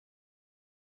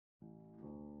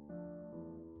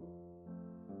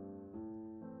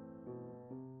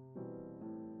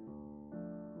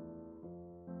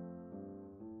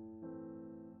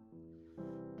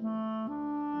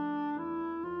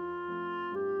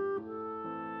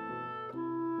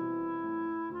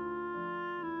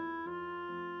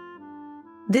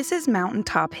This is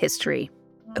Mountaintop History,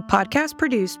 a podcast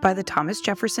produced by the Thomas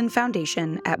Jefferson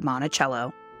Foundation at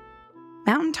Monticello.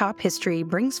 Mountaintop History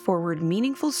brings forward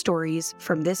meaningful stories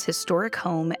from this historic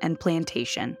home and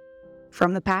plantation,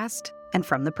 from the past and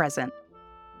from the present.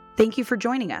 Thank you for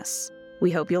joining us.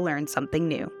 We hope you'll learn something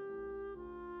new.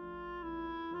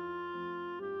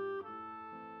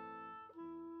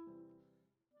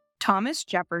 Thomas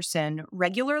Jefferson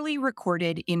regularly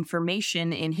recorded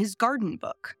information in his garden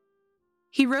book.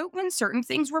 He wrote when certain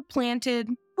things were planted,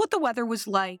 what the weather was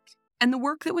like, and the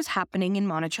work that was happening in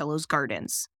Monticello's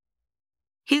gardens.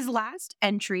 His last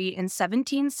entry in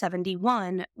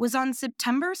 1771 was on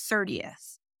September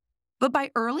 30th, but by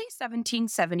early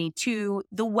 1772,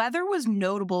 the weather was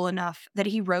notable enough that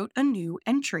he wrote a new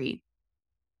entry.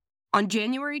 On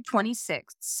January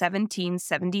 26,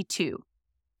 1772,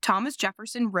 Thomas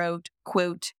Jefferson wrote,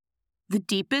 quote, "The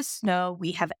deepest snow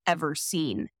we have ever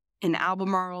seen. In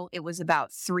Albemarle, it was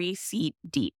about 3 feet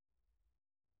deep."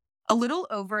 A little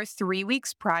over 3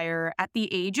 weeks prior, at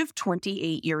the age of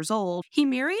 28 years old, he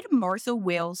married Martha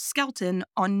Wales Skelton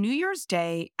on New Year's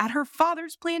Day at her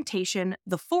father's plantation,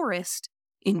 The Forest,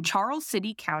 in Charles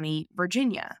City County,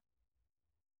 Virginia.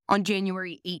 On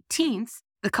January 18th,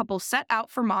 the couple set out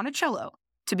for Monticello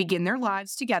to begin their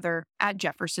lives together at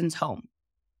Jefferson's home.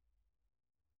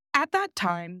 At that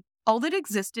time, all that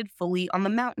existed fully on the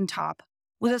mountaintop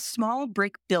was a small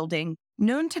brick building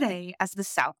known today as the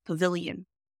South Pavilion.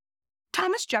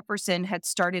 Thomas Jefferson had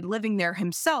started living there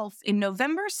himself in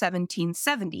November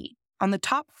 1770 on the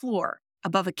top floor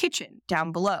above a kitchen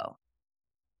down below.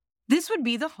 This would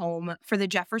be the home for the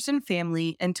Jefferson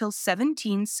family until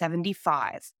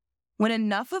 1775, when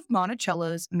enough of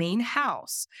Monticello's main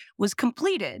house was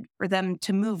completed for them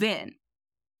to move in.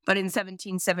 But in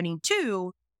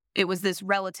 1772, it was this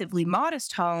relatively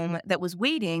modest home that was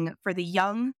waiting for the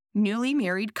young, newly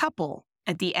married couple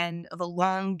at the end of a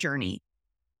long journey.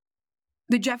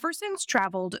 The Jeffersons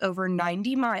traveled over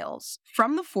 90 miles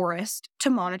from the Forest to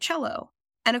Monticello,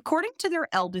 and according to their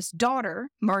eldest daughter,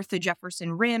 Martha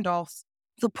Jefferson Randolph,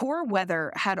 the poor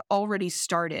weather had already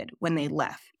started when they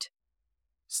left.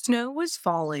 Snow was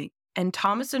falling, and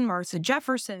Thomas and Martha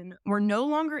Jefferson were no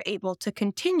longer able to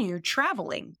continue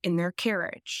traveling in their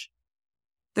carriage.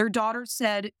 Their daughter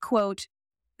said, quote,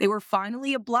 "They were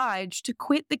finally obliged to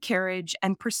quit the carriage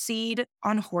and proceed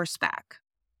on horseback."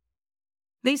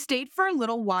 They stayed for a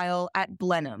little while at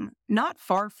Blenheim, not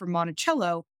far from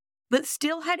Monticello, but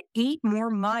still had 8 more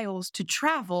miles to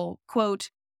travel,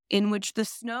 quote, "in which the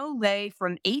snow lay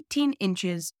from 18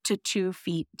 inches to 2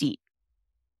 feet deep."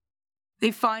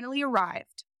 They finally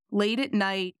arrived, late at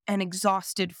night and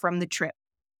exhausted from the trip.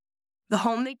 The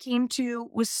home they came to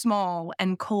was small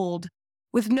and cold,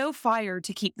 with no fire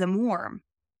to keep them warm.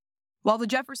 While the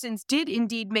Jeffersons did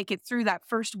indeed make it through that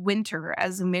first winter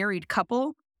as a married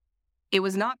couple, it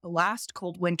was not the last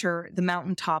cold winter the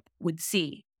mountaintop would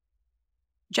see.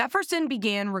 Jefferson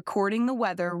began recording the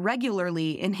weather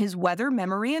regularly in his weather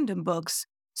memorandum books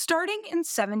starting in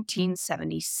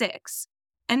 1776,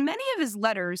 and many of his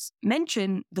letters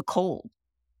mention the cold.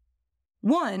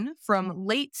 One from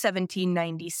late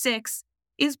 1796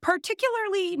 is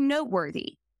particularly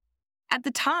noteworthy. At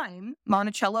the time,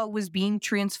 Monticello was being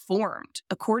transformed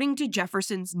according to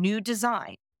Jefferson's new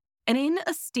design and in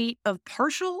a state of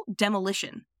partial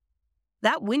demolition.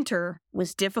 That winter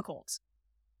was difficult.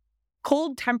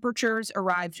 Cold temperatures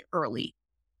arrived early.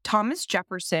 Thomas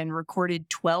Jefferson recorded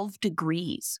 12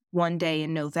 degrees one day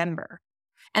in November,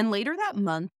 and later that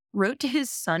month wrote to his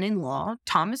son-in-law,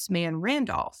 Thomas Mann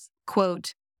Randolph,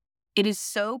 quote, "It is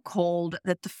so cold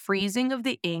that the freezing of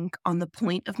the ink on the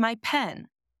point of my pen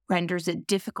renders it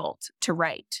difficult to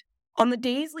write." On the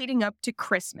days leading up to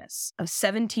Christmas of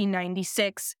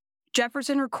 1796,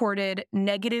 Jefferson recorded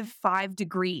 -5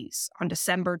 degrees on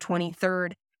December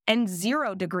 23rd and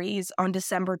 0 degrees on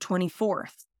December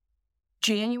 24th.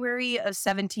 January of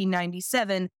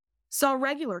 1797 saw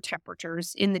regular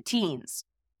temperatures in the teens,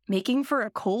 making for a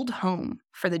cold home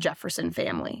for the Jefferson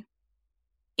family.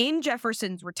 In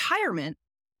Jefferson's retirement,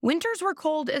 winters were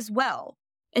cold as well,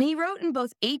 and he wrote in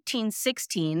both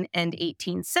 1816 and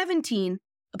 1817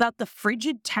 about the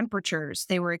frigid temperatures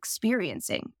they were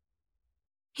experiencing.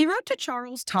 He wrote to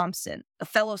Charles Thompson, a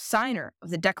fellow signer of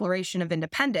the Declaration of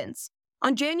Independence,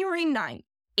 on January 9,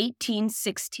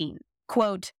 1816,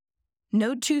 quote,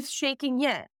 "No tooth shaking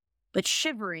yet, but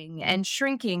shivering and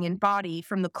shrinking in body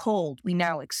from the cold we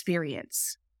now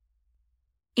experience."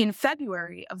 In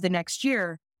February of the next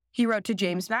year, he wrote to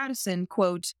James Madison,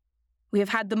 quote, "We have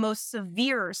had the most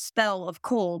severe spell of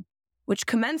cold, which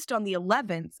commenced on the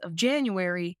 11th of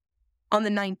January. On the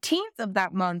 19th of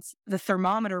that month, the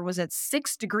thermometer was at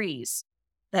 6 degrees,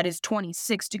 that is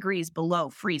 26 degrees below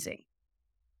freezing.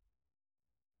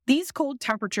 These cold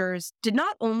temperatures did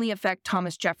not only affect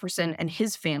Thomas Jefferson and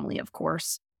his family, of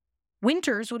course.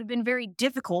 Winters would have been very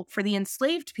difficult for the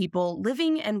enslaved people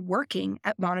living and working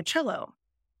at Monticello.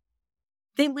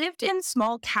 They lived in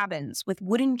small cabins with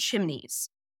wooden chimneys,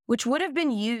 which would have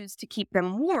been used to keep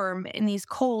them warm in these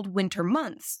cold winter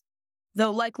months,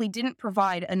 though likely didn't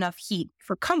provide enough heat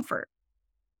for comfort.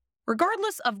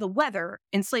 Regardless of the weather,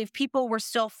 enslaved people were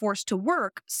still forced to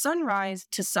work sunrise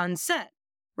to sunset,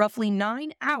 roughly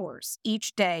 9 hours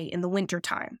each day in the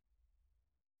wintertime.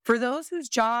 For those whose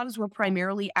jobs were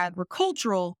primarily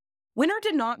agricultural, winter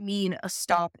did not mean a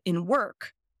stop in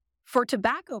work. For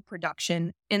tobacco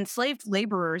production, enslaved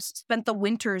laborers spent the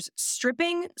winters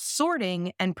stripping,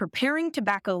 sorting, and preparing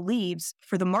tobacco leaves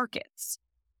for the markets.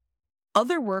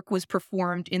 Other work was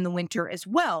performed in the winter as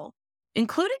well,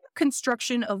 including the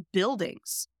construction of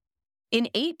buildings. In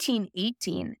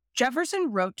 1818,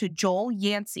 Jefferson wrote to Joel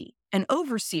Yancey, an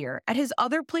overseer at his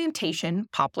other plantation,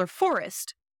 Poplar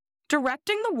Forest,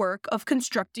 directing the work of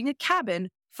constructing a cabin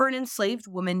for an enslaved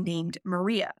woman named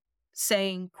Maria,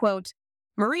 saying, quote,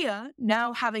 "Maria,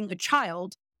 now having a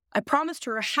child, I promised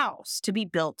her a house to be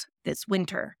built this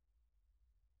winter."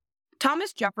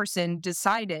 Thomas Jefferson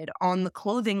decided on the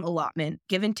clothing allotment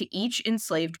given to each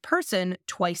enslaved person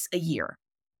twice a year.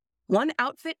 One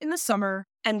outfit in the summer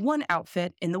and one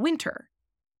outfit in the winter.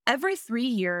 Every 3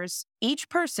 years, each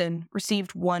person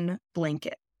received one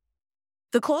blanket.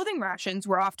 The clothing rations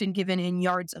were often given in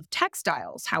yards of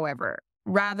textiles, however,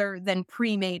 rather than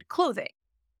pre-made clothing.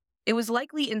 It was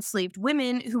likely enslaved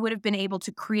women who would have been able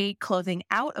to create clothing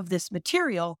out of this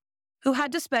material who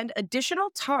had to spend additional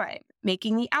time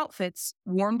making the outfits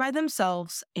worn by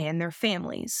themselves and their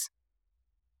families.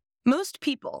 Most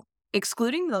people,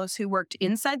 excluding those who worked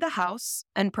inside the house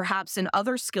and perhaps in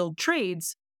other skilled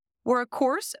trades, wore a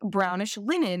coarse brownish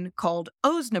linen called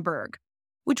Osnaburg,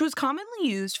 which was commonly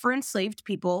used for enslaved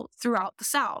people throughout the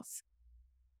South.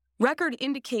 Record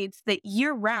indicates that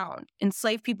year-round,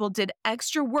 enslaved people did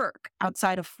extra work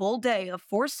outside a full day of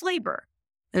forced labor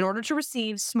in order to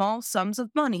receive small sums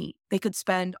of money they could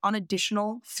spend on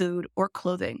additional food or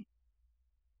clothing.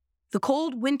 The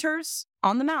cold winters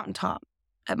on the mountaintop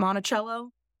at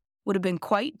Monticello would have been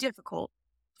quite difficult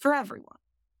for everyone.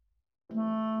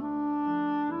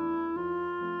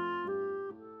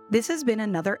 This has been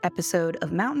another episode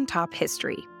of Mountaintop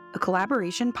History, a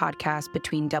collaboration podcast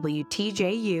between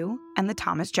WTJU and the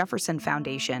Thomas Jefferson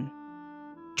Foundation.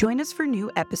 Join us for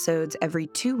new episodes every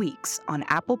 2 weeks on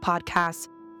Apple Podcasts,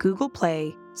 Google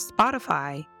Play,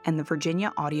 Spotify, and the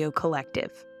Virginia Audio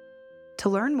Collective. To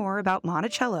learn more about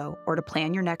Monticello or to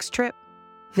plan your next trip,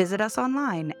 visit us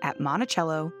online at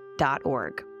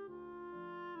monticello.org.